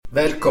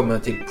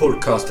Välkommen till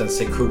podcasten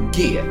Sektion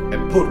G,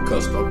 en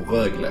podcast om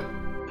Rögle.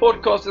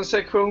 Podcasten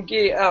Sektion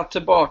G är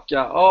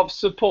tillbaka av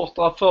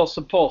supportrar för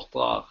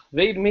supportrar.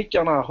 Vid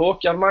mickarna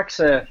Håkan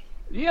Maxe,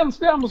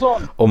 Jens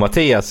Andersson och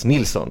Mattias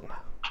Nilsson.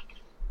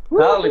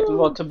 Härligt att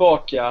vara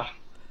tillbaka.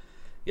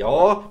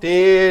 Ja, det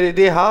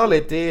är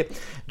härligt.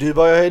 Du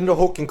börjar ändå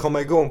hockeyn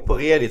komma igång på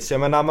redigt. Så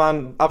jag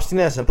menar,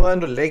 abstinensen börjar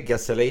ändå lägga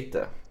sig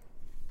lite.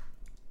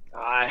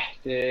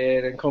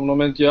 Nej, den kommer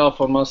de inte göra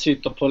för man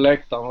sitter på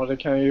läktaren. Och det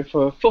kan ju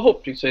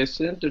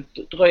förhoppningsvis inte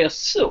dröja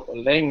så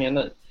länge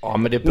nu. Ja,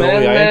 men det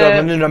börjar ändå.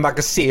 Men nu när man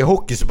kan se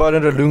hockey så börjar det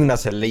ändå lugna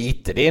sig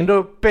lite. Det är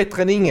ändå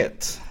bättre än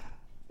inget.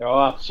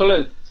 Ja,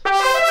 absolut.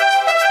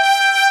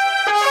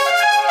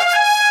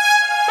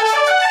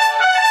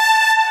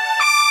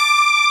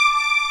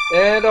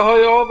 Det har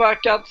ju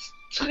avverkats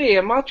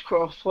 3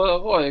 matcher för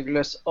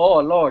Rögles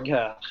A-lag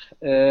här.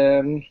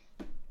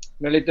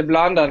 Med lite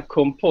blandad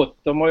kompott.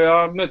 De har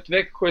ju mött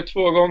Växjö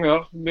 2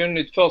 gånger.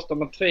 Vunnit första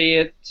med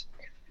 3-1.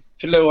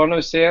 Förlorar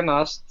nu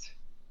senast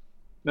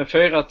med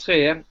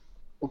 4-3.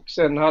 Och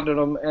sen hade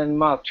de en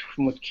match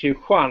mot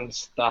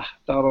Kristianstad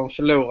där de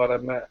förlorade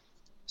med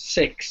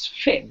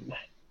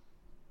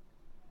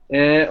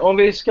 6-5. Om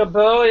vi ska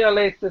börja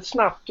lite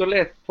snabbt och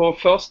lätt på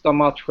första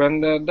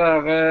matchen.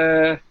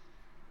 Där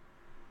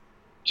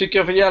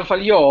tycker i alla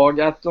fall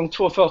jag att de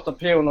 2 första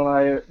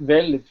perioderna är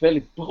väldigt,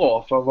 väldigt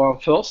bra för att vara en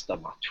första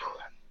match.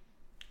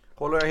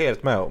 Håller jag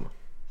helt med om.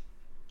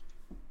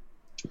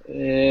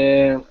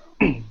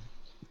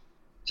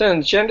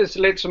 Sen kändes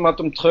det lite som att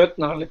de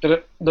tröttnar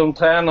lite. De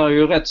tränar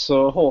ju rätt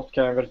så hårt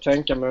kan jag väl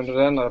tänka mig under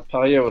denna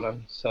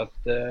perioden. Så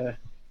att,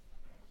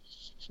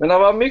 men det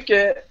var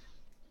mycket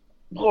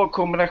bra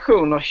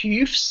kombinationer,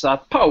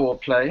 hyfsat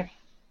powerplay.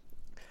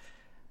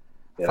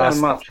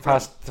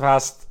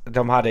 Fast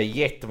de hade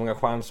jättemånga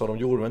chanser och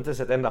de gjorde inte ens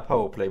ett enda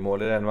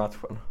powerplay-mål i den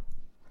matchen.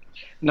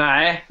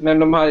 Nej,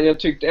 men jag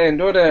tyckte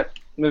ändå det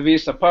med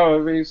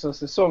vissa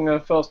säsonger,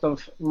 första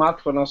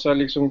matcherna så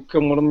liksom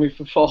kommer de ju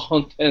för far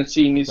inte ens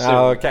in i zon.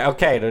 Ja,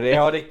 okej då.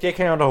 Det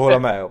kan jag ändå hålla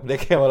med om. Det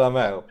kan jag hålla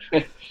med om.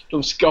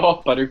 De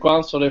skapade ju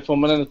chanser, det får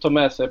man ändå ta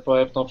med sig på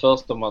efter en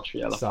första match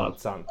i alla fall.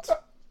 Sant.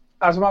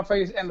 Alltså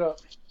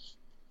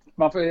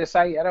man får ju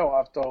säga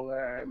då efter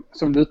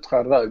som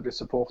luttrad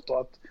Rögle-supporter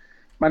att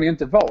man är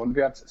inte van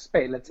vid att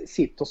spelet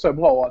sitter så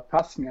bra, att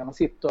passningarna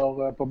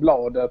sitter på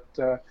bladet,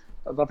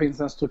 att det finns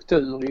en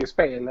struktur i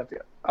spelet.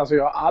 Alltså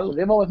jag har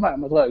aldrig varit med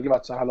om att Rögle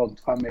varit så här långt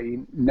framme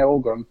i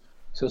någon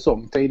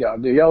säsong tidigare.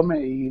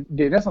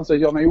 Det är nästan så att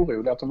gör mig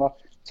orolig att de var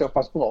så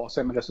pass bra.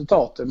 Sen med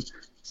resultaten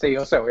ser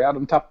jag så. Ja,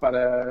 de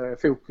tappade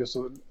fokus.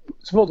 Och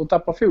så fort de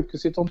tappar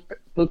fokus sitter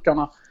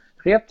puckarna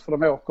rätt, för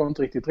de åker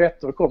inte riktigt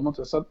rätt och det kommer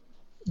inte. Så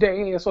det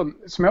är sån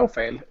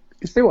småfel.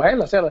 I stora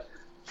hela ser det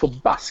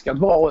förbaskat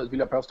bra ut, vill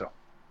jag påstå.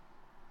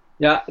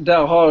 Ja,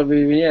 där har vi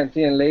ju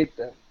egentligen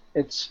lite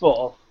ett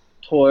svar,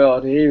 tror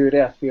jag. Det är ju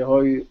det att vi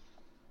har ju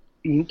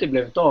inte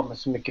blivit av med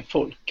så mycket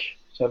folk.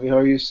 Så vi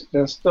har ju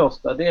den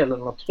största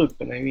delen av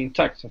truppen är ju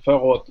intakt som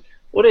förra året.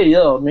 Och det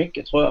gör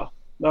mycket, tror jag.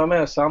 Det är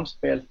mer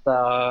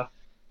samspelta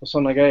och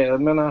sådana grejer.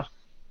 Jag menar,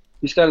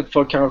 istället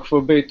för att kanske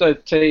få byta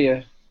ut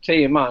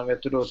 10 man,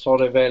 vet du, då tar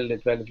det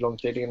väldigt, väldigt lång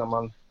tid innan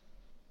man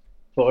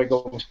får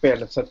igång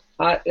spelet. Så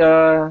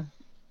jag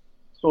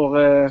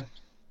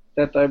tror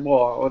detta är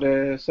bra och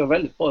det ser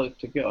väldigt bra ut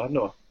tycker jag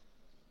ändå.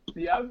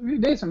 Ja,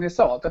 det är som ni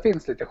sa att det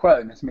finns lite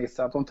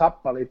skönhetsmissar, att de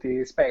tappar lite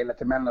i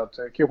spelet emellanåt.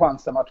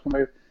 Kristianstad-matchen var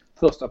ju,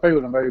 första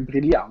perioden var ju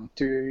briljant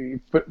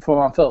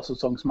för en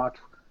försäsongsmatch.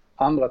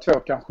 Andra 2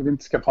 kanske vi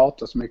inte ska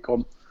prata så mycket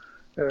om.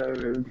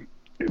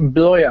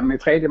 Början i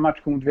tredje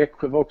matchen mot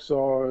Växjö var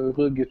också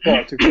ruggigt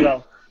bra tycker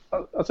jag.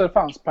 Alltså det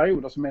fanns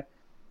perioder som är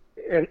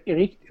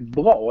riktigt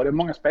bra. Det är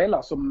många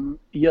spelare som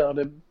gör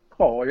det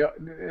bra.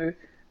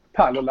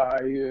 Pallola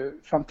är ju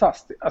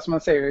fantastisk. Alltså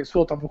man ser ju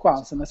svårt att han får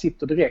chansen, han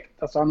sitter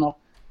direkt. Alltså han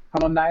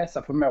har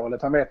näsa för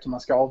målet, han vet hur man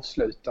ska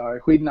avsluta.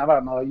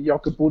 Skillnaden var när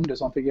Jakob Bonde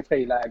som fick i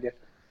friläge.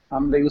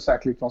 Han blev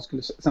osäker vad han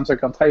skulle, sen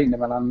försöker han ta in det i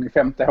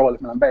 5:e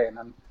hålet mellan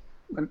benen.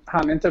 Men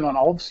han är inte någon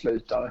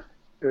avslutare.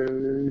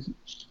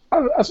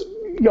 Alltså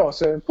jag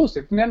ser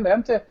positivt, men ändå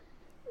inte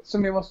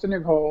som vi måste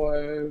nog ha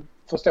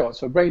förståelse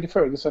för. Brady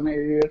Ferguson är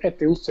ju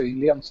rätt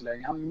osynlig än så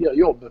länge. Han gör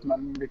jobbet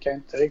men vi kan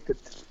inte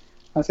riktigt.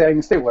 Han ser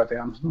ingen storhet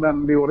igen.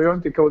 Men det gjorde jag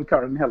inte i Cody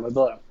Curran heller i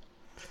början.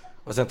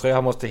 Och sen tror jag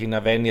han måste hinna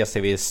vänja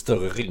sig vid ett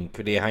större rink.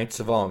 För det är han inte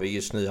så van vid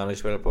just nu. Han har ju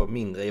spelat på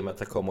mindre i och med att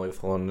han kommer ju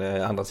från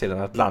andra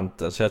sidan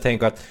Atlanten. Så jag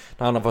tänker att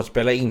när han har fått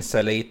spela in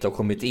sig lite och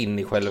kommit in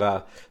i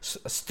själva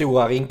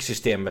stora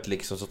rinksystemet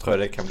liksom, så tror jag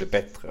det kan bli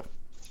bättre.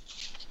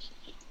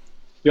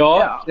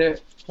 Ja,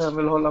 det kan jag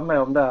väl hålla med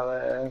om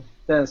där.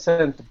 Den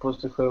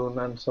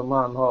centerpositionen som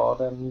han har,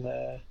 den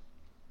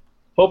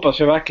hoppas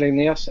jag verkligen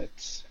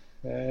ersätts.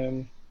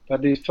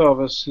 Det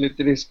för oss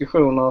lite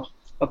diskussioner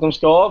att de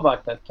ska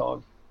avvakta ett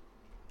tag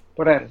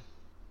på den.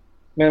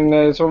 Men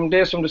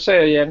det som du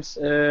säger Jens,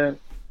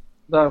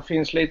 där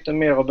finns lite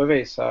mer att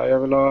bevisa. Jag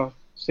vill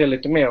se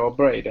lite mer av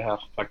Brady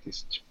här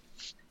faktiskt.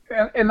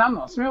 En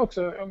annan som jag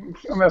också,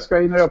 om jag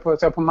ska in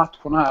på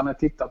matcherna här när jag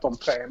tittat de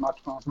 3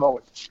 matcherna som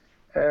varit.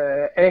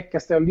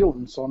 Ekestål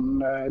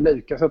Jonsson,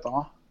 Lukas heter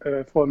han,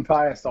 från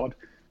Färjestad.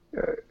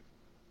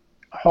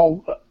 Har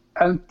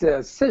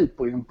inte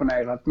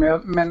superimponerat,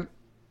 men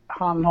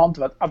han har inte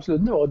varit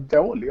absolut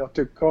dålig. Jag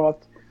tycker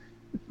att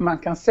man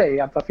kan se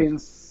att det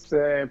finns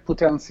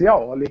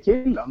potential i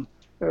killen.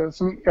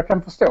 Som jag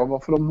kan förstå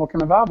varför de har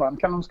kunnat värva honom.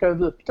 Kan de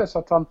skriva upp det så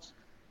att han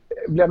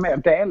blir mer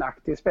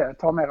delaktig i spelet,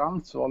 tar mer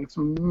ansvar,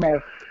 liksom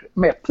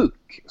mer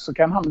puck, så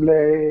kan han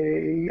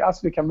bli,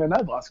 alltså det kan bli en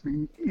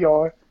överraskning.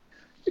 Jag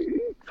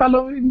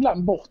faller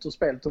ibland bort ur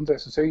spelet och inte är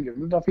så synlig,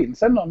 men det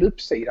finns ändå en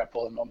uppsida på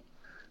honom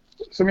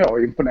som jag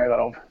är imponerad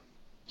av.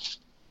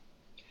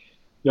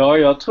 Ja,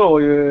 jag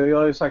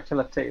har ju sagt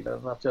hela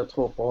tiden att jag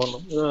tror på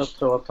honom. Jag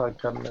tror att han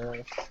kan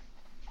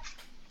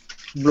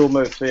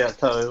blomma ut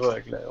rejält här i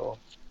Rögle och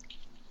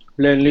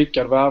bli en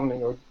lyckad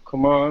värvning och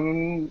kommer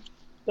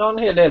en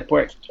hel del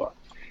poäng, tror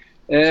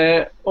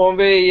jag. Om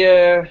vi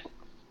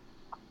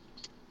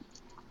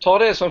tar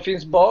det som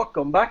finns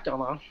bakom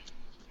backarna.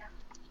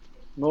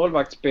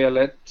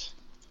 Målvaktsspelet.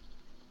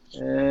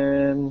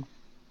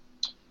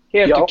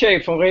 Helt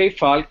okej från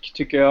Rifalk,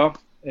 tycker jag.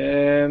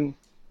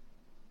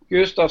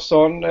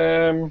 Gustafsson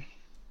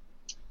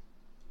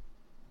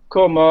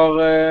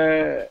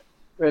kommer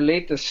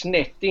lite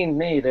snett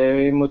in i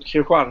det mot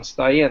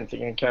Kristianstad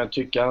egentligen, kan jag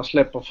tycka. Han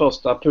släpper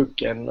första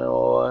pucken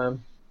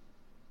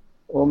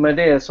och med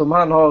det som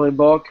han har i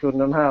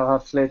bakgrunden här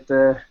haft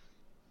lite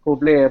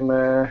problem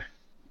med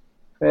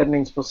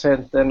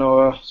räddningsprocenten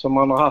och som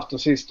han har haft det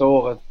sista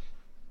året,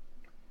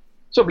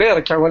 så blir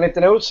det kanske en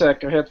liten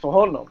osäkerhet för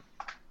honom.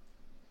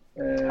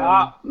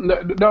 Ja,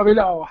 då vill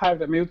jag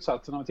hävda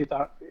motsatsen och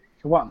titta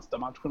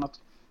Kristianstad-matchen.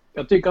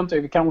 Jag tycker inte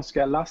vi kanske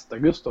ska lasta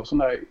Gustafsson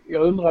där.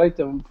 Jag undrar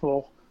lite om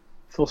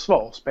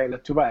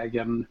försvarsspelet tog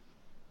vägen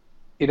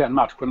i den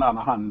matchen där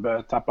när han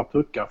började tappa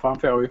puckar. För han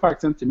får ju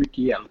faktiskt inte mycket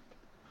hjälp.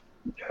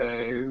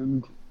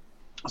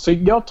 Så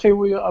jag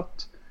tror ju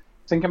att,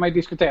 sen kan man ju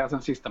diskutera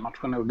den sista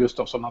matchen och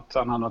Gustafsson att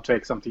han har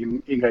tveksamt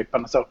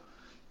ingripande så.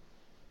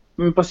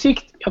 Men på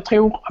sikt, jag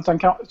tror att han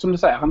kan, som du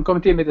säger, han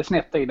kommit in lite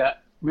snett i det.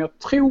 Men jag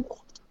tror,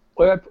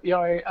 och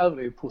jag är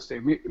överdrivet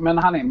positiv, men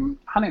han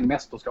är en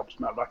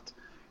mästerskapsmålvakt.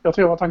 Jag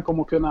tror att han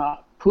kommer kunna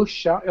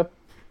pusha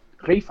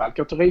Rifalk.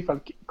 Jag tror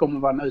Rifalk kommer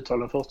vara en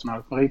uttalad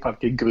första, men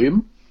Rifalk är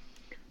grym.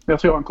 Men jag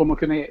tror han kommer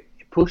kunna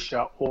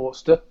pusha och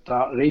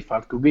stötta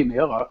Rifalk och vinna och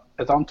göra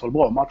ett antal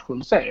bra matcher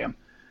under serien.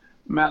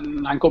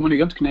 Men han kommer nog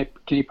inte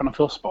knipa någon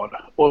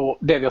förspade. Och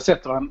det vi har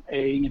sett av han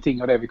är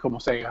ingenting av det vi kommer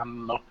att se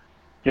under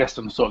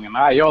resten av säsongen.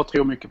 Nej, jag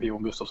tror mycket på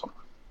Johan Gustafsson.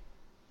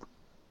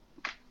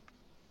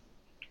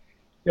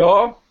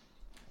 Ja,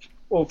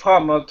 och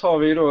framåt har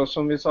vi då,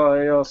 som vi sa,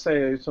 jag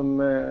säger ju som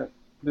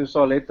du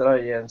sa lite där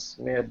Jens,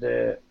 med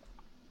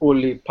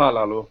Olli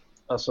Palalo.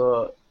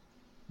 Alltså,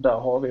 där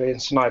har vi en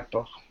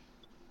sniper.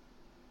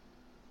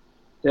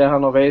 Det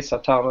han har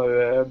visat här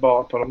nu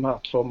bara på de här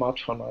 2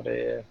 matcherna,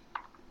 det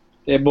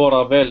är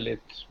bara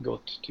väldigt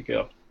gott, tycker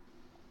jag.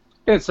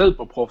 Det är ett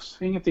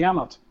superproffs, ingenting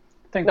annat.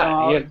 Tänk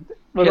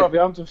vi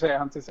har inte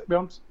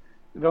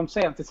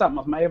sett han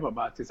tillsammans med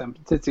Everberg till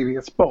exempel.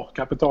 Tidigare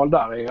sparkapital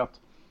där är att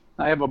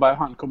när Everberg och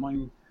han kommer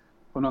in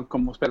och de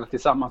kommer att spela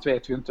tillsammans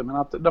vet vi inte, men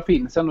att det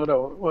finns ändå då,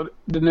 och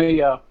det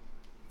nya,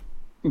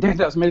 det är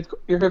det som är lite,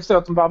 jag kan förstå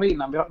att de var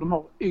innan, de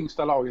har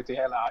yngsta laget i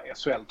hela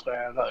SHL, tror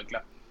jag,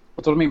 Rögle.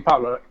 Och tar de in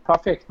Paolo,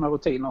 perfekt med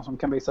rutiner som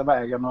kan visa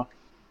vägen och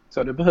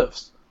så det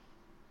behövs.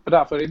 Och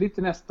därför är det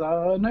lite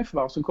nästa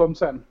nyförvärv som kom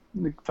sen,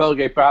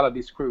 föregriper alla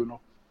diskussioner.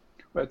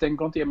 Och jag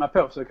tänker inte ge mig på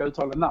att försöka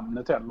uttala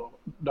namnet heller.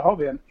 Då har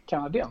vi en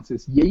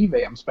kanadensisk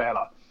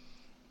JVM-spelare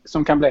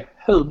som kan bli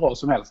hur bra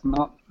som helst.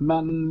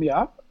 Men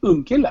ja,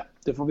 ung kille,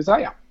 det får vi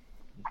säga.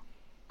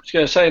 Ska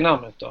jag säga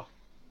namnet då?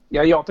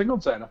 Ja, jag tänker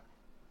inte säga det.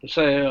 Du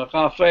säger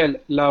Raphael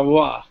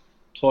Lavoie,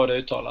 tror jag det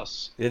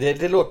uttalas.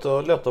 Det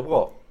låter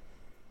bra.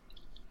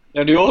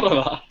 Ja, det gjorde det,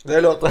 va?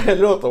 Det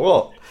låter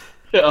bra.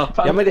 Ja,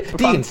 ja, men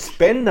det är en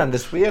spännande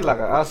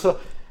spelare. Alltså,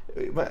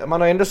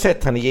 man har ändå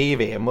sett han i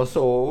JVM och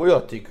så, och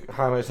jag tycker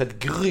han har sett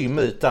grym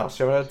ut där.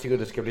 Så jag tycker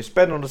det ska bli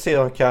spännande att se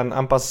hur han kan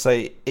anpassa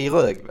sig i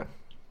Rögle.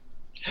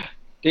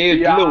 Det är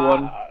ju ett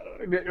lån.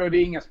 Det är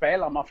inga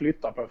spelare man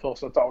flyttar på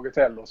första taget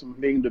heller som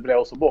Lindby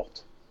blåser bort.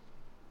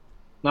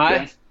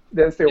 Nej.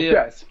 Det är en stor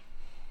pjäs.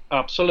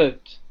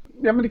 Absolut.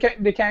 Ja, men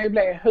det kan ju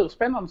bli hur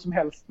spännande som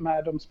helst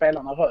med de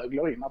spelarna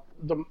Rögle in. Att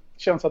de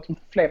känns att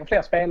fler och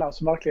fler spelare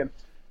som verkligen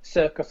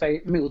söker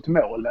sig mot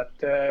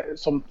målet,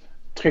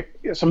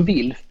 som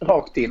vill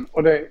rakt in.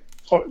 Och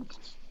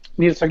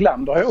Nils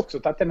Höglander har ju också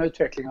tagit den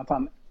utvecklingen att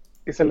han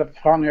istället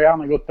för han har ju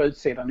gärna gått på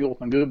utsidan och gjort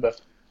någon gubbe.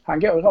 Han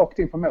går rakt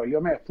in på mål,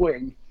 gör mer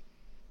poäng.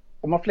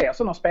 Om man har fler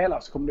sådana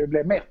spelare så kommer det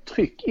bli mer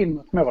tryck in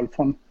mot mål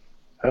från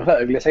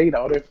Rögles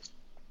sida. Och det är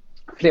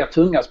fler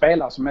tunga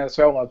spelare som är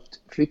svåra att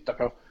flytta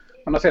på.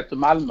 Man har sett hur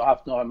Malmö har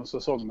haft några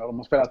säsonger. De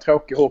har spelat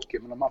tråkig hockey,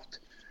 men de har haft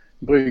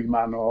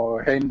Brygman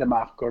och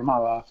Heindemark och de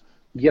här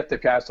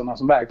jättepjäserna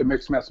som väger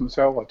mycket som är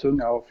svåra och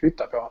tunga att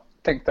flytta på.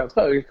 Tänkte att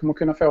Rögle kommer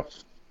kunna få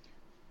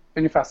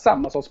ungefär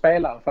samma sorts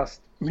spelare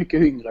fast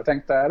mycket yngre.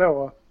 Tänkte jag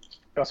då.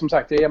 Jag som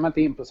sagt, jag ger mig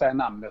inte in på att säga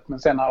namnet, men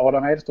sen när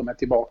Adam Edström är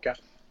tillbaka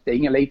det är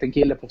ingen liten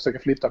kille på att försöka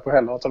flytta på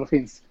heller. Utan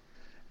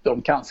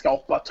de kan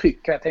skapa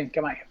tryck, kan jag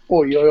tänka mig.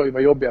 Oj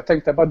vad jobbigt. Jag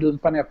tänkte bara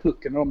dumpa ner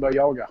pucken när de börjar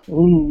jaga.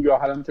 Jag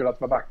hade inte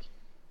velat vara back.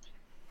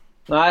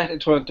 Nej, det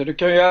tror jag inte. Du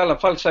kan ju i alla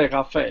fall säga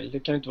Rafael. Det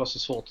kan ju inte vara så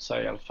svårt att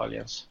säga i alla fall,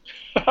 Jens.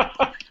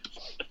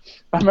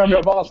 Men om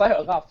jag bara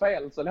säger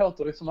Rafael så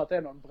låter det som att det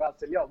är någon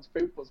brasiliansk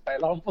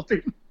fotbollsspelare han fått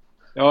in.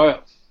 Ja.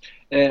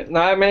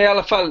 Nej, men i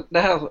alla fall det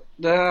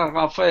här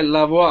Rafael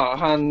Lavoie,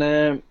 han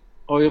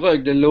har ju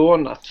Rögle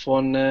lånat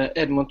från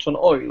Edmonton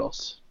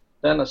Oilers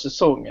denna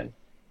säsongen.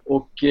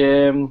 Och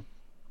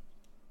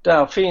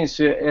där finns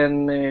ju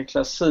en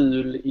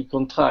klausul i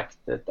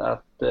kontraktet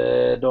att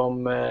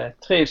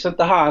trivs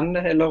inte han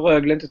eller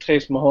Rögle inte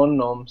trivs med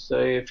honom, så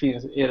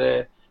är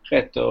det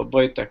rätt att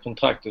bryta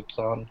kontraktet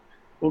så han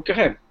åker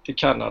hem till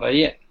Kanada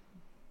igen.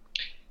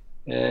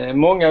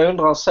 Många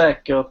undrar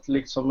säkert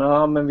liksom,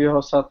 men vi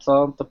har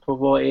satsat inte på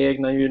våra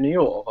egna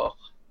juniorer.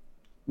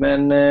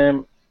 Men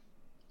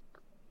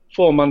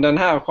får man den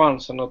här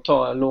chansen att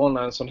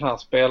låna en sån här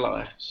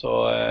spelare,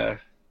 så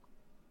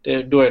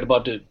då är det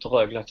bara dumt och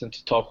Rögle att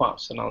inte ta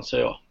chansen, anser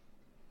jag.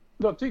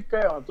 Då tycker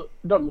jag att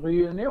de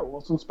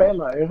juniorer som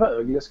spelar i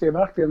Rögle ska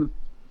verkligen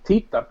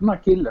titta på den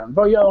här killen.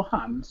 Vad gör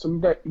han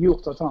som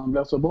gjort att han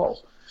blir så bra?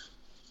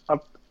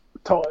 Att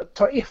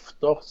ta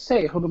efter,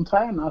 se hur de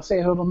tränar,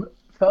 se hur de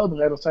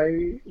förbereder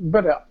sig.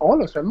 Både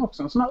A-lagsspelaren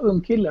också, en sån här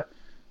ung kille.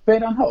 Vad är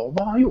det han har? Vad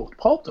har han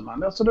gjort? Pratar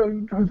man? Alltså det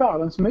är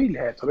världens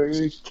möjligheter. Det är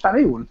ju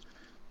kanon.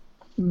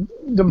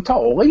 De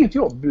tar inget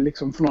jobb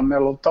liksom för någon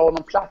eller tar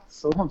någon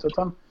plats och sånt,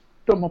 utan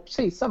de har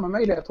precis samma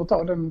möjligheter att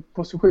ta den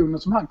positionen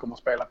som han kommer att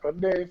spela på.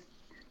 Det är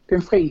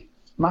en fri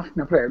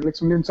marknad på det.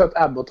 Liksom, det är inte så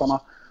att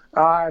Abbotarna,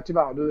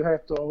 tyvärr du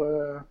heter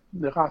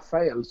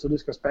Rafael så du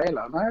ska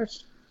spela. Nej,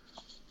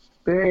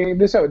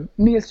 det är så.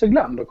 Nils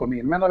Höglander kom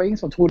in, men det var ingen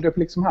som trodde på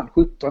liksom han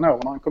 17 år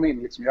när han kom in.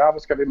 Liksom,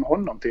 vad ska vi med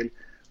honom till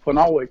från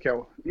AIK?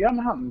 Ja, men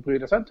han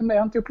brydde sig inte om det,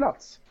 han tog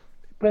plats.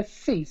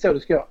 Precis så det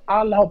ska göra.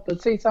 Alla har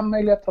precis samma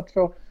möjlighet att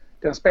få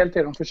den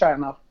speltid de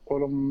förtjänar och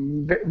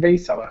de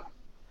visar det.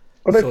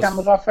 Och det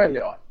kan Rafael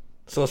göra.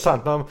 Så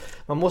sant,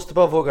 man måste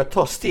bara våga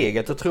ta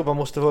steget. Jag tror man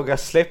måste våga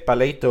släppa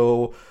lite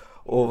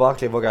och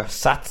verkligen våga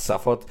satsa.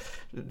 För att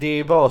det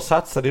är bara att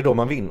satsa, det är då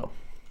man vinner.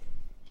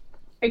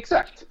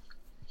 Exakt.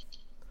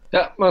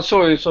 Ja, man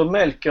såg ju som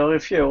Melker i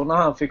fjol när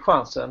han fick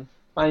chansen.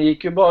 Han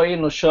gick ju bara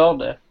in och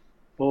körde.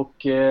 Och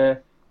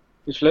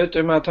det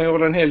slutade med att han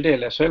gjorde en hel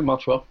del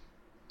SHL-matcher.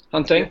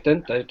 Han tänkte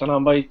inte, utan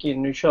han bara gick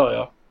in, nu kör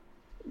jag.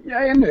 Ja,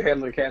 ännu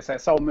hellre kan jag säga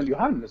Samuel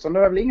Johannesson. Det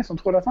var väl ingen som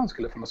trodde att han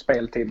skulle få någon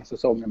speltid när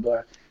säsongen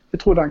började. Det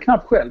trodde han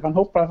knappt själv. Han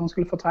hoppade att han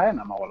skulle få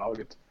träna med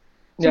A-laget.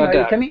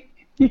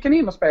 Gick han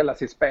in och spela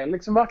sitt spel.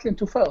 Liksom verkligen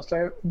tog för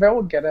sig.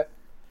 Vågade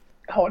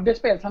ha det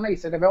spelet han i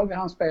sig. Det vågade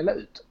han spela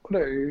ut. Och då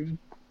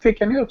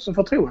fick han ju också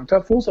förtroende till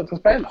att fortsätta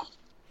spela.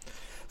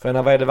 För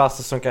vad är det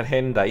värsta som kan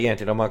hända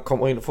egentligen om man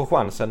kommer in och får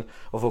chansen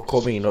och får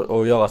komma in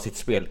och göra sitt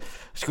spel?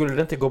 Skulle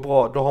det inte gå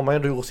bra, då har man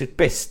ändå gjort sitt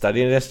bästa.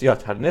 Jag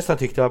hade nästan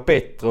tyckt det var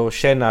bättre att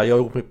känna att jag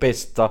har gjort mitt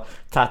bästa,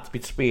 tagit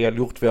mitt spel,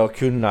 gjort vad jag har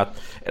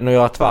kunnat, än att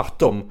göra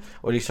tvärtom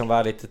och liksom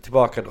vara lite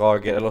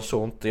tillbakadragen eller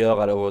så, inte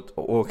göra det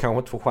och kanske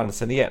inte få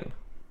chansen igen.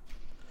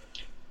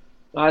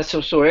 Nej,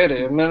 så är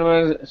det.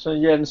 Men så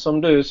Jens,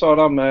 som du sa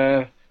där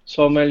med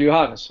Samuel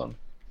Johannesson.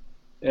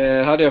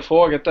 Hade jag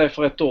frågat dig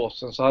för ett år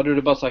sedan så hade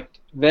du bara sagt,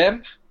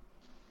 vem?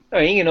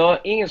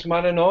 Ingen som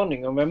hade en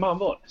aning om vem han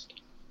var nästan.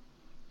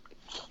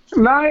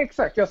 Nej,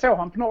 exakt. Jag såg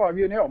han på några av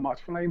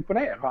juniormatcherna och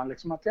imponerade han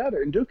liksom att jag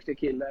är en duktig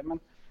kille. Men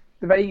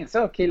det var ingen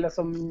så kille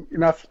som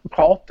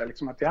pratade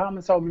liksom att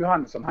men Samuel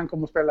Johannesson, han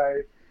kommer att spela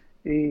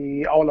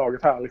i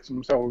A-laget här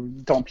liksom, så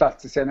ta en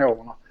plats i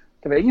seniorerna.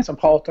 Det var ingen som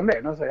pratade om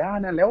det. De sa,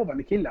 han är en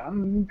lovande kille,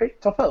 han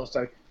tar för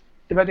sig.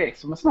 Det var det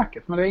som var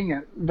snacket,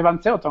 men det var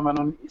inte så att han var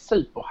någon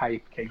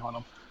superhype kring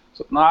honom.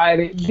 Så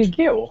nej,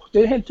 det går. Det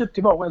är helt upp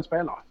till var och en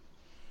spelare.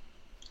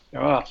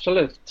 Ja,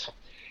 absolut.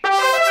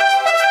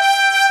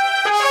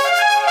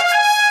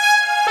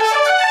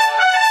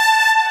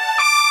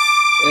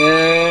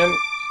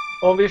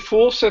 Om vi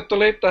fortsätter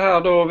lite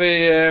här då,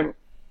 vi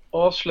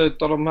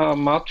avslutar de här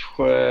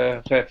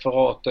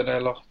matchreferaten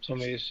eller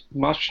som i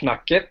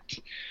matchsnacket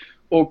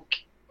och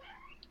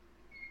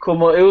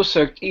kommer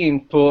osökt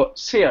in på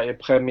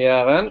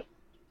seriepremiären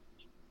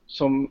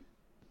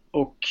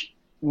och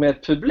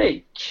med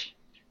publik.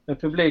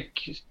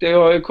 Det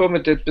har ju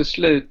kommit ett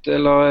beslut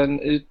eller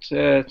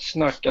ett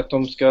snack att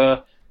de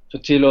ska få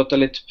tillåta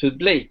lite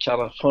publik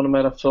här från och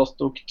med den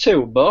 1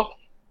 oktober.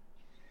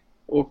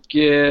 Och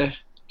det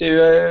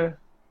är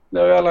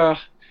ju alla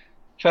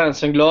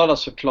fansen glada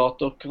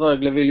såklart, och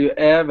Rögle vill ju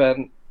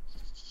även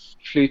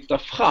flytta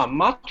fram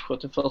matcher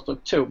till 1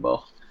 oktober.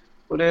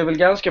 Och det är väl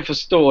ganska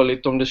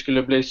förståeligt om det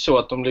skulle bli så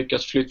att de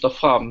lyckas flytta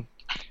fram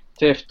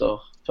till efter.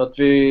 För att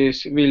vi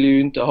vill ju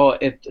inte ha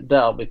ett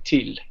derby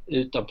till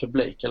utan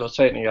publik. Eller vad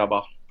säger ni,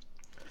 grabbar?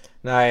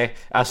 Nej,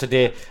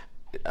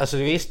 alltså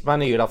visst,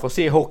 man är ju där för att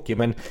se hockey,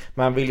 men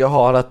man vill ju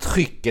ha det här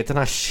trycket, den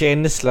här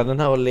känslan, den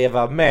här att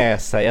leva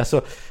med sig.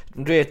 Alltså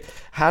du vet,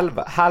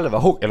 halva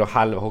hockey, eller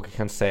halva hockey kan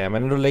jag inte säga,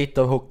 men ändå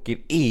lite av hockey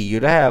är ju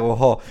det här att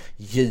ha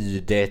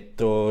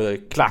ljudet och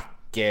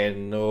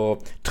klacken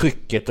och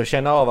trycket och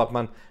känna av att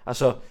man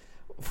alltså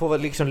får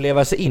liksom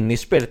leva sig in i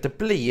spelet. Det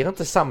blir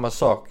inte samma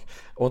sak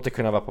och inte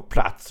kunna vara på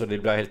plats och det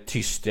blir helt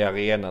tyst i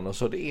arenan och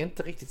så. Det är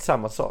inte riktigt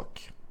samma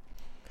sak.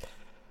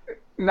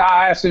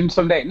 Nej, alltså,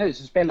 som det är nu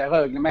så spelar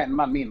Rögle med en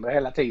man mindre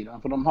hela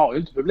tiden. För de har ju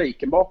inte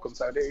publiken bakom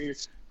sig. Det är ju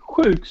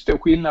sjukt stor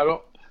skillnad.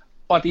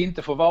 Och att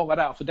inte få vara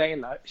där för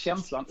dela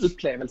känslan,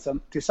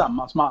 upplevelsen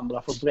tillsammans med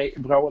andra. För att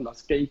bråla,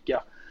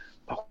 skrika,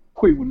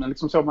 passionen.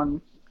 Liksom så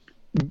man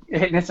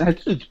är nästan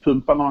helt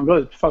utpumpad när man går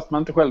ut. Fast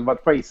man inte själv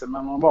varit på isen.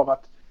 Men man har bara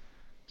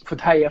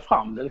fått heja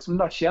fram det. Liksom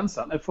den där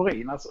känslan,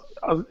 euforin. Alltså,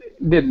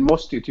 den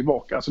måste ju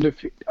tillbaka. Alltså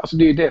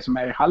det är ju det som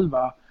är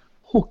halva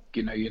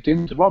hockeynöjet. Det är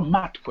inte bara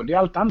matchen, det är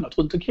allt annat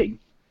runt omkring.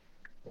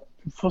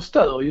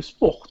 Förstör ju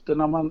sporten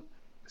när man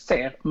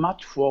ser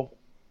matcher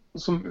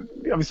som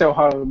vi såg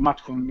här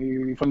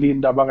matchen från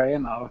Lindab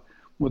Arena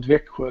mot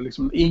Växjö,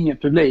 liksom ingen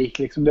publik,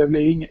 liksom det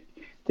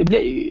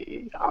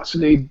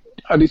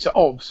är så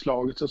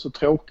avslaget och så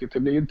tråkigt. Det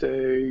blir inte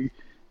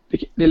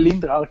det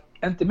lindrar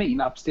inte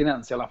min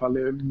abstinens i alla fall.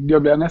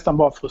 Jag blir nästan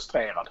bara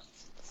frustrerad.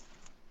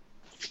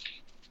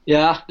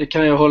 Ja, det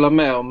kan jag hålla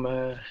med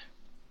om.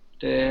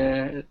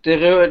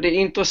 Det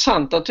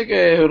intressanta tycker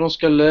jag är hur de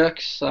ska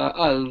lösa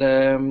all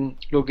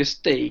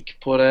logistik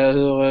på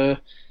det.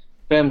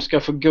 Vem ska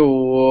få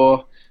gå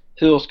och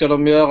hur ska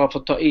de göra för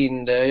att ta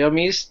in det. Jag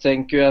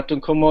misstänker ju att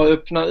de kommer att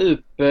öppna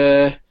upp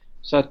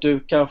så att du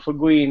kan få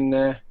gå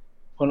in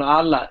från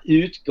alla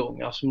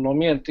utgångar som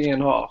de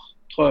egentligen har.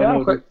 Tror jag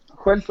nog.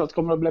 Självklart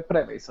kommer det bli på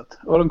det viset.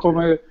 Och de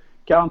kommer ju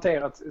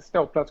garanterat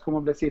ståplats kommer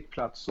att bli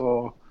sittplats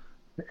och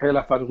i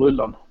alla fall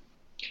rullan.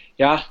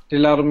 Ja, det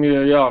lär de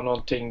ju göra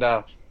någonting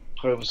där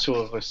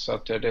provisoriskt så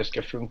att det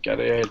ska funka.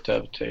 Det är jag helt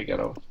övertygad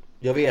om.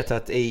 Jag vet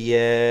att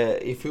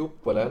i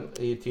fotbollen,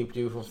 i typ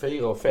division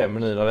 4 och 5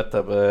 nu när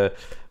detta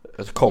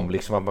kom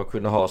liksom att man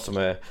kunde ha som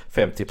är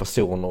 50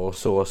 personer och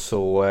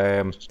så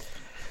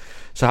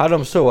hade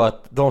de så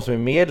att de som är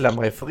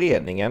medlemmar i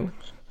föreningen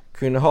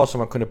kunde ha så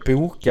man kunde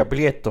boka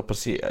biljetter på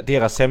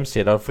deras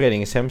hemsida och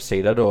föreningens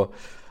hemsida då,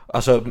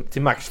 alltså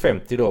till max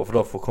 50 då, för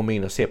då får komma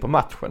in och se på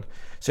matchen.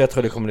 Så jag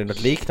tror det kommer bli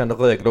något liknande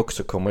Rögle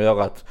också kommer att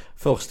göra, att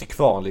först till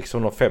kvar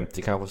liksom de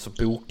 50 kanske så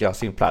bokar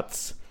sin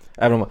plats.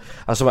 Även om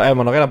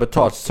man har redan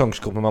betalt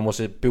säsongskort, men man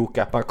måste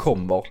boka att man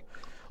kommer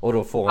och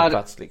då får en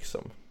plats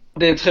liksom.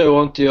 Det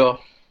tror inte jag.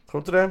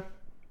 Tror inte det?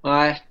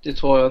 Nej, det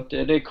tror jag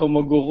inte. Det kommer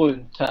att gå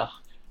runt här.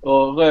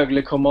 Och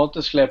Rögle kommer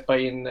inte släppa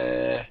in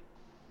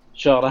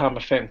köra det här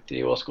med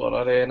 50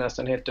 åskådare. Det är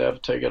nästan helt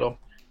övertygad om.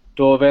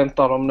 Då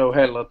väntar de nog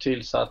hellre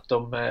tills att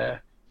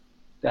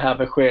det här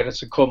beskedet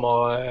som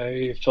kommer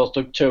i 1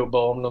 oktober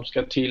om de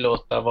ska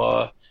tillåta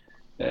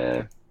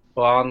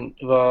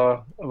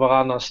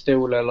varannan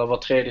stol eller var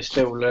tredje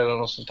stol eller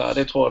något sånt där.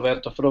 Det tror jag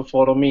väntar, för då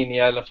får de in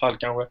i alla fall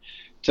kanske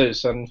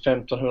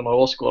 1000-1500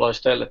 åskådare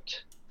istället.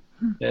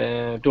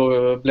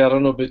 Då blir det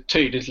nog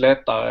betydligt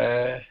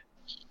lättare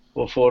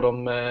att få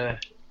dem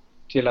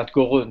till att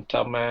gå runt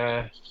här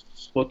med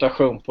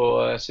rotation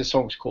på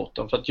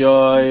säsongskorten. För att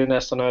jag är ju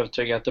nästan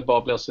övertygad att det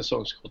bara blir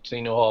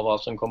säsongskortsinnehavare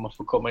som kommer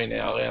få komma in i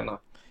arenan.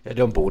 Ja,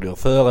 de borde ju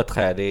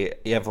företräda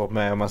jämfört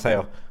med om man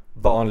säger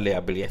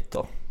vanliga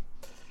biljetter.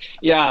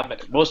 Ja, men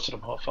det måste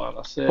de ha för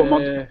annars.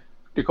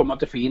 Det kommer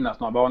inte finnas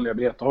några vanliga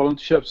biljetter. Har du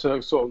inte köpt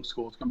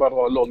säsongskort kan bara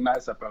dra en lång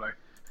näsa på dig.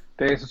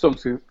 Det är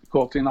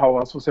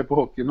säsongskortinnehavare som ser på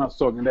hockey den här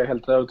säsongen. Det är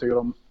helt övertygad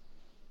om.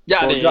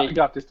 Ja, det är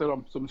grattis till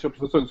dem som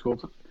köper säsongskort.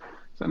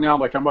 Sen ni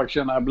andra kan bara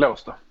känna er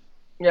blåsta.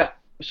 Ja,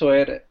 så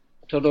är det.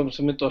 Så de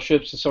som inte har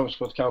köpt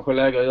säsongskort kanske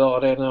lägger att göra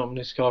det nu om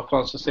ni ska ha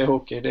chans att se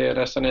hockey. Det är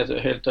nästan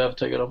helt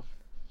övertygad om.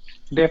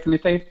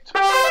 Definitivt.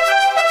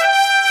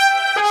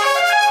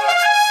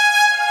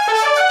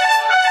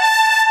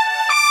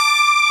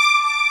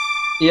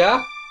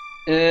 Ja,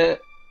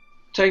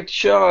 tänkte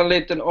köra en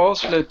liten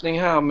avslutning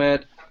här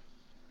med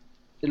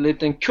en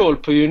liten koll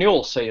på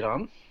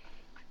juniorsidan.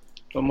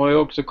 De har ju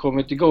också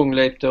kommit igång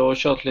lite och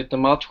kört lite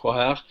matcher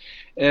här.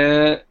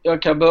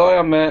 Jag kan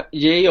börja med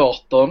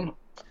J18.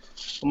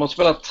 De har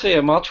spelat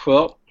 3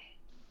 matcher.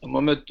 De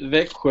har mött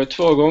Växjö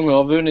 2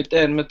 gånger, vunnit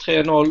en med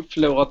 3-0,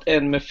 förlorat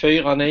en med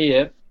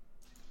 4-9.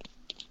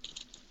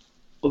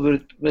 Och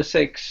vunnit med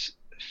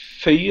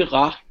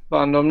 6-4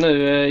 vann de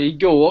nu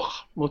igår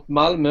mot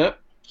Malmö.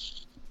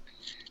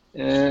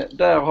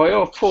 Där har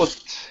jag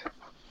fått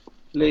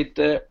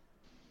lite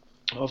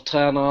av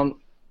tränaren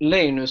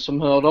Linus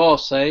som hörde av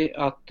sig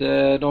att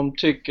de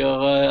tycker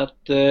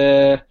att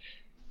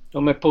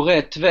de är på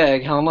rätt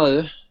väg här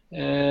nu.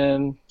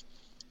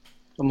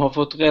 De har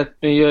fått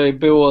rätt miljö i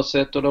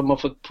båset och de har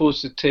fått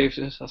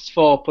positivt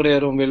svar på det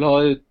de vill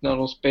ha ut när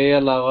de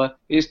spelar.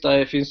 Visst,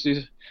 det finns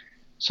ju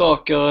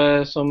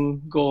saker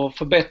som går att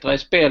förbättra i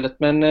spelet,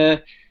 men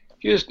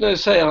just nu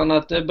säger han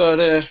att det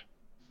började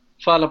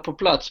falla på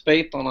plats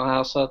bitarna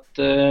här, så att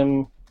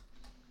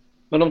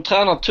men de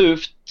tränar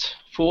tufft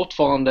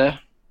fortfarande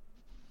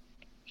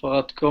för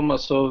att komma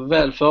så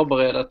väl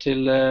förberedda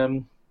till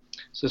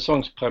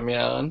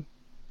säsongspremiären.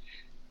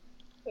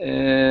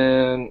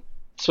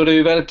 Så det är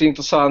ju väldigt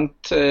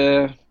intressant.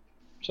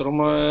 Så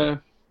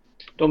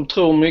de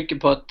tror mycket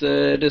på att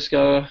det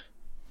ska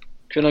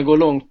kunna gå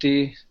långt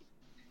i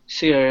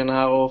serien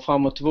här och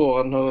framåt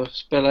våren och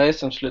spela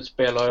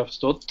SM-slutspel, har jag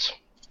förstått.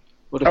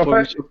 Och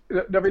det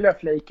då vill jag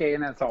flika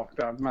in en sak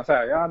där. Man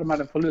säger de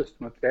hade en förlust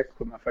mot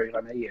Växjö med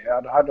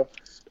 4-9.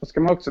 Då ska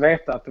man också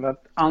veta att det var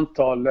ett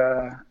antal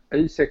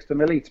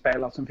U16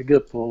 elitspelare som fick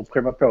upp och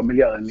pröva på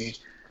miljön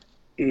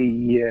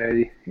i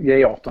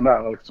J18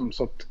 där. Liksom,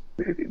 så att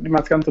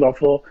man ska inte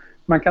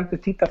man kan inte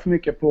titta för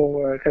mycket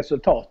på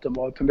resultaten,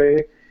 utan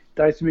det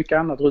är så mycket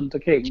annat runt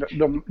omkring.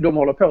 De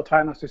håller på att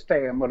träna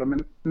system och de är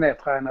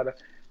nedtränade.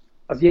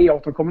 Alltså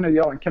J18 kommer nu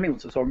göra en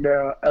kanonsäsong, det är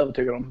jag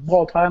övertygad om.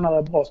 Bra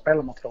tränare, bra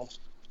spelarmaterial.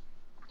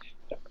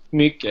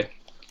 Mycket.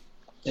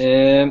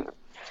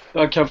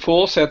 Jag kan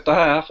fortsätta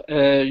här.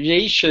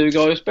 J20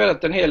 har ju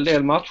spelat en hel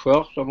del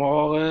matcher. De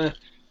har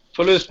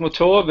förlust mot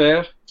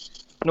HV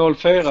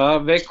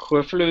 0-4,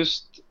 Växjö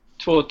förlust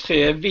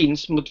 2-3,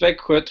 vinst mot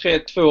Växjö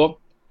 3-2,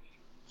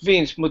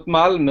 vinst mot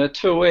Malmö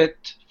 2-1,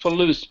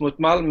 förlust mot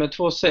Malmö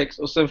 2-6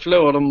 och sen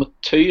förlorar de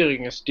mot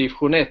Tyringes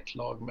division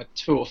 1-lag med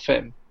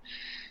 2-5.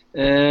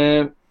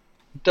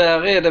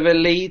 Där är det väl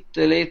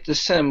lite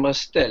sämre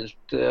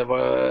ställt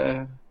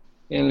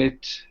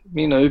enligt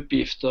mina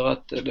uppgifter,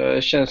 att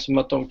det känns som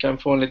att de kan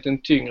få en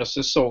liten tyngre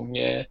säsong,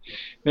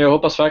 men jag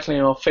hoppas verkligen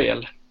jag har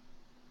fel.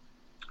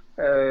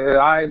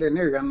 Nej, det är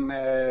nog en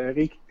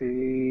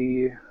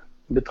riktig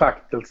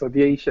betraktelse att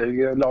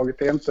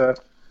J20-laget är inte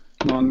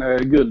någon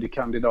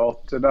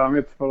guldkandidat.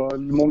 Däremot för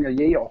många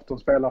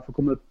J18-spelare får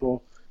komma upp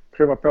och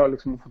pröva på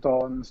liksom att få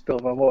ta en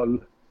större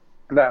roll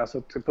där, så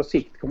att på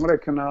sikt kommer det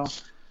kunna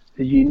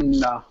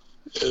gynna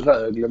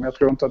Rögle. Men jag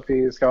tror inte att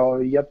vi ska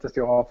ha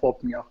jättestora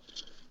förhoppningar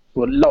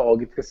på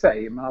laget i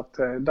sig, men att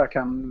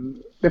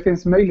det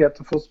finns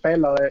möjligheter för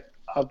spelare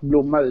att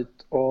blomma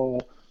ut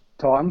och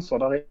ta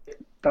ansvar.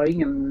 Där är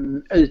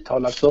ingen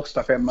uttalad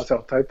första femma, så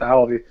att här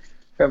har vi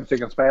 5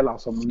 stycken spelare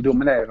som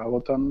dominerar,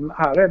 utan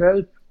här är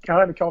det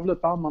kavla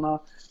upp armarna,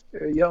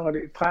 göra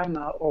det,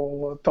 träna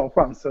och ta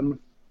chansen,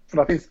 för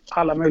det finns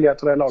alla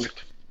möjligheter i det laget.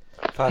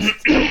 Fast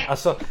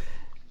alltså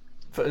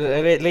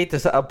lite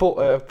så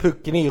här,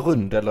 pucken i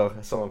rund, eller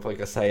som man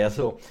brukar säga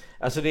så.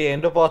 Alltså det är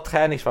ändå bara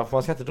träningsmatcher.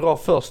 Man ska inte dra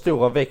för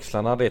stora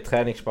växlar när det är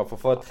träningsmatcher,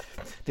 för att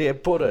det är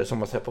både som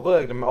man säger på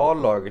Rögle med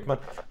A-laget,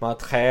 man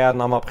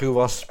tränar, man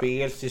provar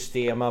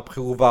spelsystem, man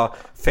provar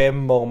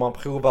femmor, man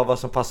provar vad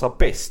som passar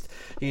bäst.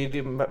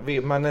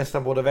 Man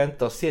nästan borde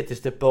vänta och se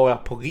tills det börjar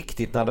på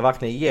riktigt, när det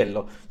verkligen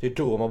gäller. Det är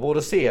då man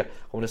borde se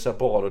om det ser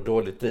bra eller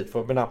dåligt ut. För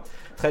jag menar,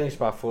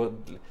 träningsmatcher,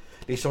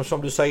 liksom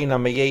som du sa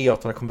innan med J18,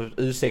 när det kommer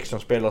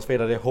U16-spelare och så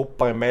vidare, det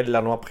hoppar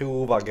emellan och man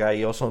provar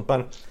grejer och sånt.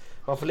 Men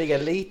man får ligga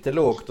lite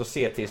lågt och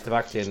se tills det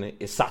verkligen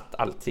är satt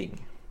allting.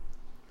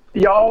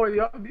 Ja,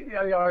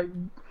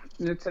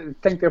 nu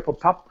tänkte jag på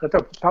pappret.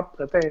 På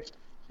pappret är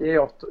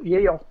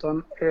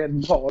J18 är ett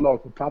bra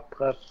lag på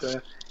pappret.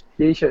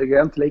 J20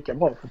 är inte lika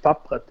bra på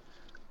pappret.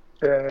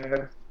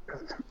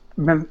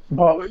 Men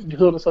bara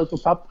hur det ser ut på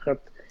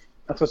pappret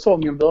när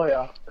säsongen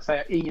börjar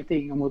säger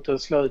ingenting om hur det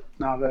slår ut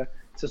när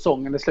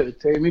säsongen är slut.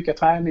 Det är mycket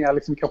träningar,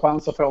 liksom vilka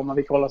chanser får man,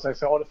 vilka håller sig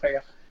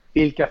skadefria,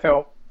 vilka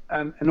får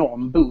en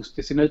enorm boost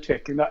i sin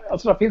utveckling.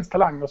 Alltså där finns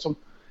talanger som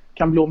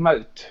kan blomma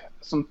ut,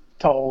 som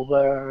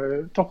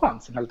tar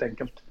chansen helt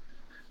enkelt.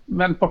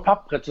 Men på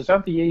pappret så ser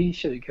inte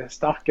J20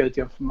 starka ut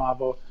jämfört med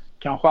vad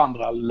kanske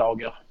andra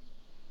lager.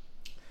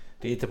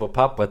 Det är inte på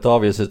pappret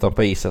avgörs utan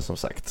på isen, som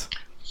sagt.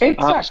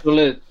 Exakt.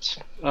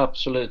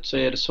 Absolut så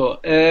är det så.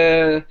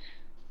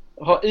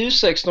 Har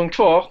U16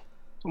 kvar.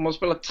 De har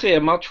spelat 3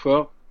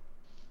 matcher.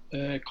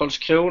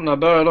 Karlskrona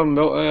började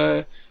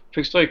de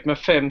fick stryk med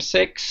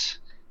 5-6.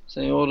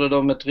 Sen gjorde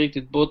de ett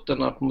riktigt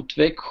bottennapp mot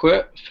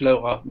Växjö,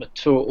 förlorade med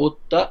 2-8.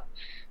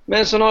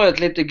 Men så har jag ett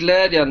lite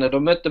glädjande.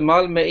 De mötte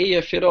Malmö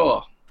IF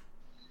idag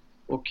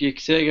och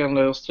gick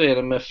segrande ur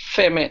striden med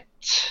 5-1.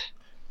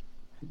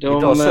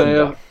 Idag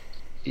söndag?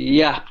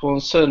 Ja, på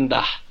en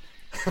söndag.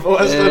 På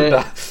en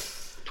söndag?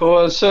 På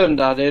en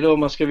söndag, det är då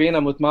man ska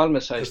vinna mot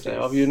Malmö, sägs det,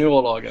 av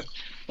juniorlagen.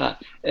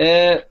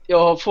 Jag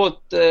har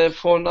fått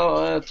från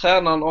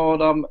tränaren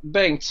Adam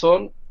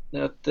Bengtsson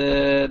att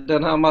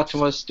den här matchen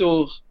var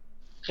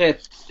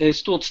ett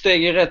stort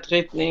steg i rätt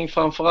riktning,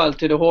 framförallt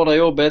till det hårda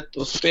jobbet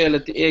och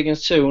spelet i egen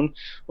zon.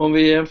 Om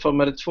vi jämför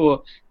med de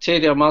 2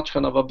 tidigare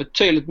matcherna var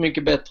betydligt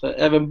mycket bättre.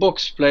 Även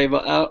boxplay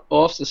var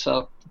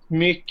avsevärt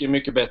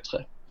mycket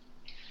bättre.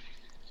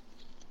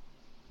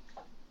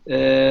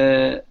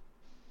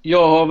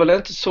 Jag har väl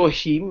inte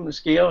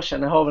ska jag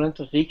erkänna, jag har väl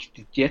inte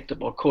riktigt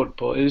jättebra koll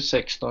på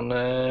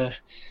U16.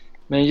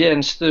 Men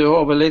Jens, du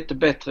har väl lite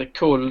bättre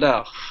koll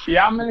där?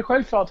 Ja, men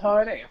självklart har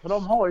jag det. För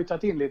de har ju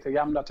tagit in lite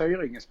gamla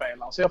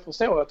Tyringe-spelare. Så jag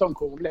förstår att de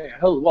kommer bli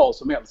hur bra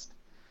som helst.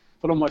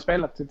 För de har ju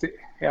spelat,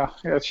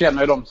 jag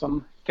känner ju dem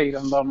som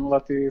tiden där de har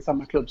varit i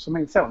samma klubb som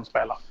min son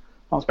spelar.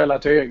 Han spelar i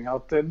Tyringe.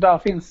 Att där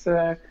finns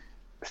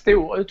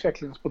stor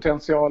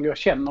utvecklingspotential. Jag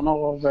känner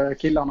några av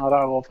killarna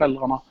där och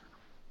föräldrarna.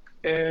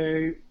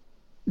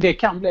 Det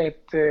kan bli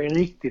ett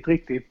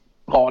riktigt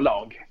bra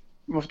lag.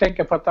 man får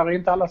tänka på att det är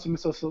inte alla som är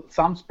så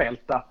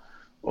samspelta.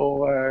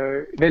 Och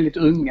väldigt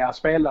unga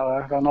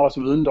spelare. Det är några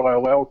som är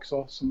underåriga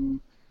också.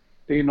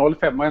 Det är ju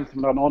 05 och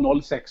egentligen, det är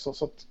några 06.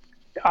 Så att,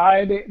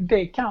 ja,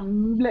 det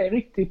kan bli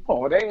riktigt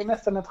bra. Det är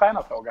nästan en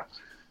tränarfråga.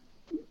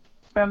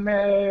 Men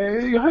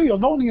jag höjer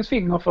varningens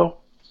finger för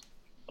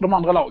de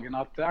andra lagen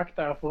att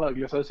akta er för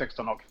Rögles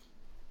U16-lag.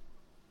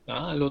 Ja,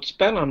 det låter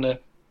spännande.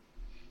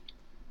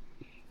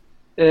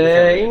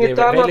 Det inget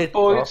annat,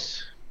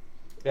 boys.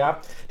 Ja,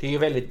 det är ju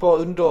väldigt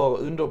bra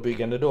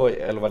underbyggande då,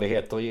 eller vad det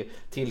heter,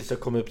 tills jag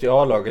kommer upp till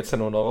A-laget sen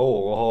några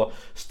år och ha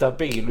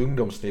stabil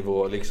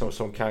ungdomsnivå liksom,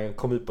 som kan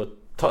komma upp och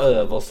ta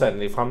över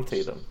sen i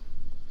framtiden.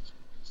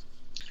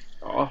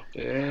 Ja,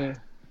 det...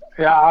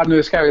 Ja,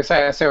 nu ska vi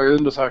säga så i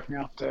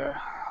undersökningar att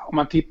om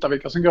man tittar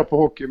vilka som går på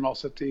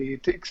hockeygymnasiet i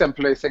till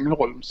exempelvis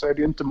Ängelholm, så är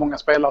det ju inte många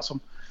spelare som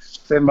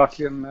sen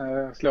verkligen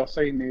slår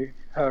sig in i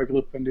högre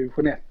upp än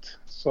division 1.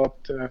 Så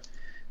att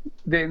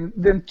det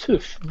är en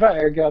tuff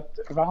väg att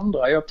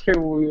vandra. Jag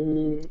tror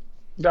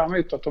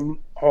däremot att de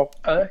har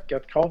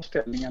ökat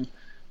kravställningen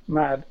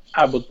med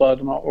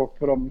Abbott-bröderna och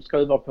vad de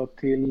skruvar på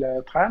till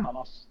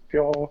tränarna.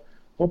 Jag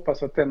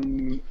hoppas att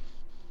den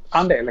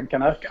andelen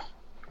kan öka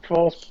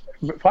för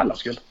allas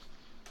skull.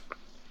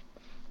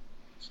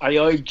 Ja,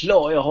 jag är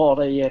glad jag har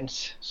dig,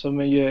 Jens, som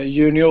är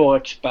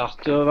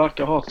juniorexpert. Du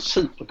verkar ha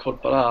superkoll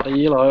på det här, det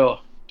gillar jag.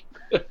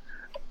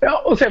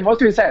 Ja, och sen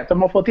måste vi säga att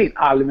de har fått in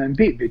Almen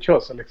Bibic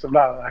också, liksom,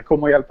 där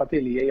kommer att hjälpa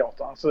till i J18.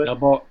 Alltså, ja,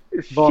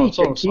 bara en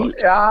sån sak.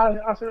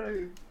 Ja, alltså,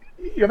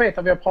 jag vet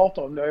att vi har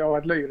pratat om det, jag har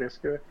varit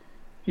lyrisk.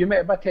 Ju mer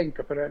jag bara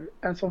tänker på det,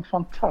 en sån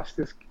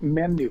fantastisk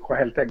människa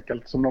helt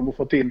enkelt som de har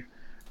fått in.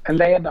 En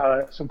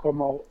ledare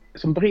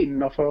som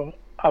brinner för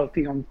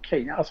allting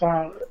omkring.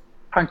 Alltså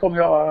han kommer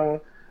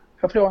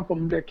jag tror han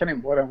kommer bli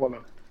kaninbra i den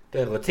rollen.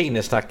 Den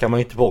rutinen snackar man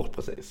ju inte bort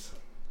precis.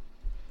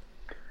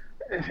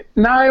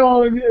 Nej,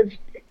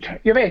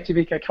 jag vet ju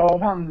vilka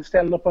krav han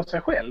ställer på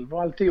sig själv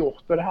och alltid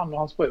gjort, både han och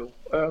hans bror.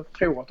 Jag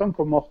tror att de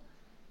kommer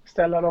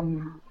ställa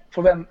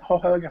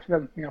ha höga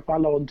förväntningar på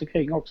alla runt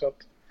omkring också,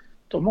 att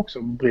de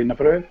också brinner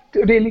för det.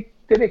 Det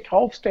är det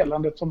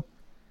kravställandet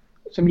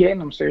som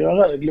genomsyrar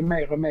Rögle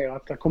mer och mer,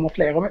 att det kommer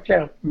fler och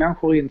fler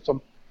människor in som,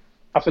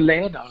 alltså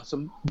ledare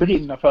som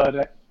brinner för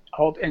det,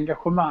 har ett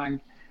engagemang,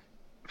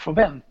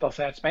 förväntar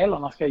sig att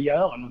spelarna ska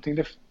göra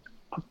någonting.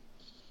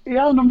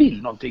 Ja, de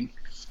vill någonting.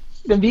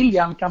 Den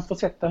viljan kan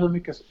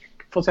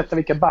försätta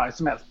vilka berg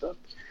som helst.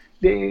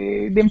 Det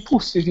är en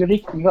positiv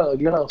riktning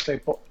Rögle rör sig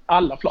på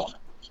alla plan.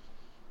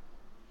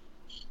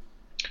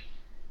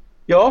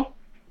 Ja,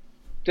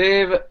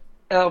 det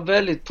är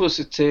väldigt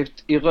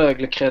positivt i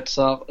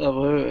Rögle-kretsar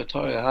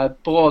överhuvudtaget. Det här är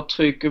ett bra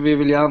tryck och vi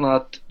vill gärna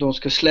att de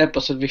ska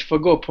släppa så att vi får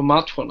gå på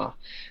matcherna.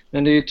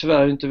 Men det är ju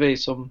tyvärr inte vi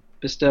som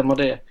bestämmer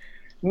det.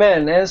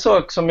 Men en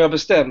sak som jag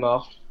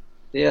bestämmer,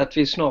 det är att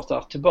vi snart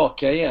är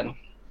tillbaka igen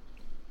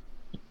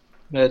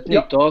med ett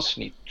nytt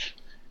avsnitt.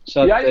 Så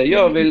att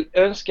jag vill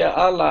önska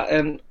alla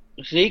en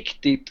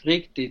riktigt,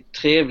 riktigt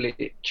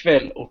trevlig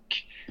kväll och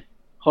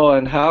ha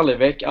en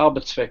härlig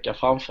arbetsvecka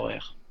framför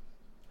er.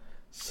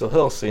 Så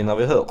hörs vi när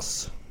vi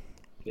hörs.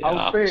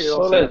 Ja,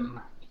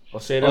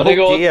 och så är det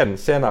hockey igen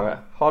senare.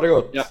 Ha det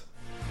gott. Ja.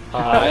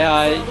 Hej,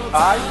 hej.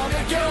 Hej.